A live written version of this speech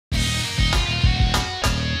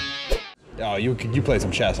Oh, you played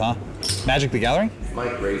some chess, huh? Magic the Gathering?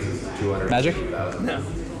 Mike raises 200. Magic? No.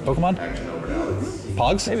 Pokemon? Action over to Alex.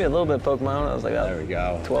 Pogs? Maybe a little bit of Pokemon. I was like, There we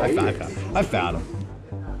go. 12. I found him.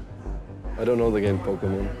 I don't know the game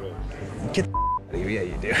Pokemon. Get the out of here. Yeah,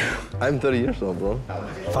 you do. I'm 30 years old, bro.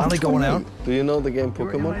 Finally going out. Do you know the game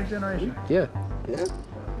Pokemon? Yeah.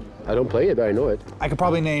 I don't play it, but I know it. I could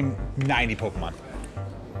probably name 90 Pokemon.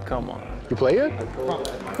 Come on. You play it?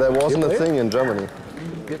 There wasn't You a play thing in Germany.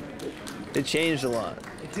 It changed a lot.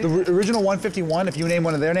 The original 151, if you name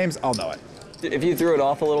one of their names, I'll know it. If you threw it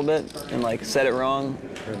off a little bit and like said it wrong,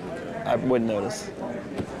 I wouldn't notice.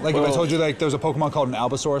 Like if I told you like there was a Pokemon called an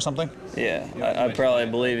Albasaur or something? Yeah, I'd probably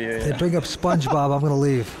believe you. They Yeah. bring up SpongeBob, I'm gonna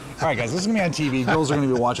leave. All right, guys, this is gonna be on TV. Girls are gonna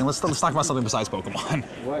be watching. Let's talk about something besides Pokemon.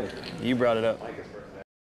 You brought it up.